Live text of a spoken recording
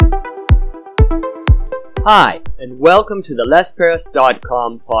Hi, and welcome to the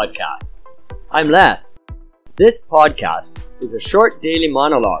LesParis.com podcast. I'm Les. This podcast is a short daily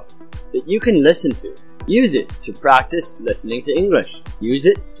monologue that you can listen to. Use it to practice listening to English. Use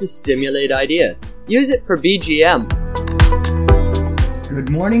it to stimulate ideas. Use it for BGM. Good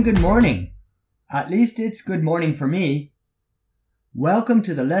morning, good morning. At least it's good morning for me. Welcome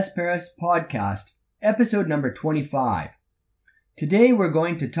to the Les Paris podcast, episode number 25. Today we're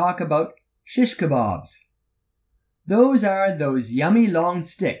going to talk about Shishkebabs. Those are those yummy long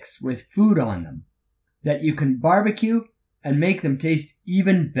sticks with food on them that you can barbecue and make them taste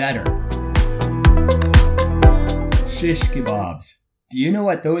even better. Shishkebabs. Do you know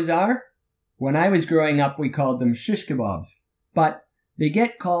what those are? When I was growing up, we called them Shishkebabs, but they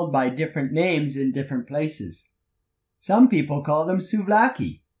get called by different names in different places. Some people call them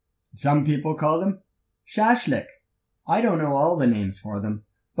souvlaki. Some people call them shashlik. I don't know all the names for them,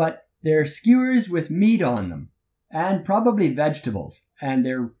 but they're skewers with meat on them. And probably vegetables, and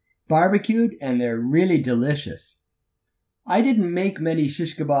they're barbecued and they're really delicious. I didn't make many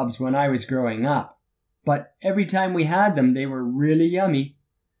shish kebabs when I was growing up, but every time we had them, they were really yummy.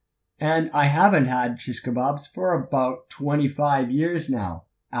 And I haven't had shish kebabs for about 25 years now,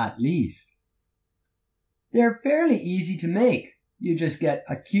 at least. They're fairly easy to make. You just get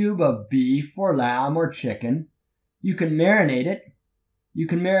a cube of beef or lamb or chicken. You can marinate it. You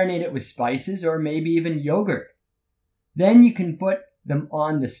can marinate it with spices or maybe even yogurt. Then you can put them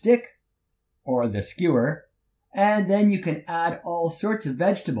on the stick or the skewer, and then you can add all sorts of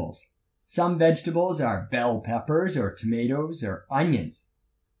vegetables. Some vegetables are bell peppers or tomatoes or onions.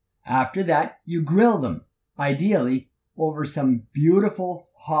 After that, you grill them, ideally over some beautiful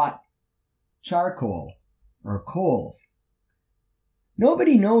hot charcoal or coals.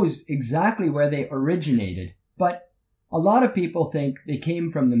 Nobody knows exactly where they originated, but a lot of people think they came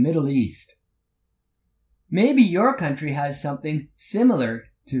from the Middle East. Maybe your country has something similar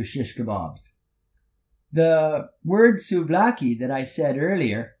to shish kebabs. The word souvlaki that I said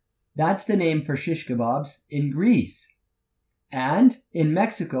earlier, that's the name for shish kebabs in Greece. And in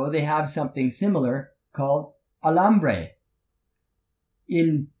Mexico, they have something similar called Hombre.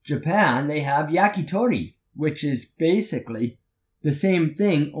 In Japan, they have Yakitori, which is basically the same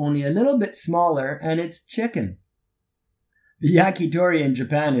thing, only a little bit smaller, and it's chicken. The yakitori in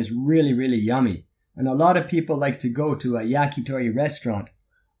Japan is really, really yummy. And a lot of people like to go to a yakitori restaurant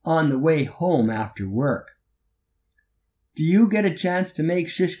on the way home after work. Do you get a chance to make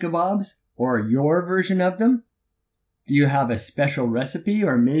shish kebabs or your version of them? Do you have a special recipe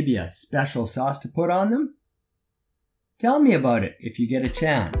or maybe a special sauce to put on them? Tell me about it if you get a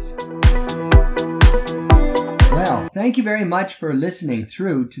chance. Well, thank you very much for listening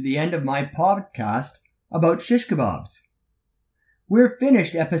through to the end of my podcast about shish kebabs. We're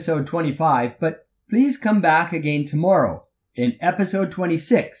finished episode 25, but please come back again tomorrow in episode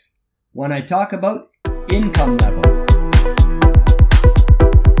 26 when I talk about income levels.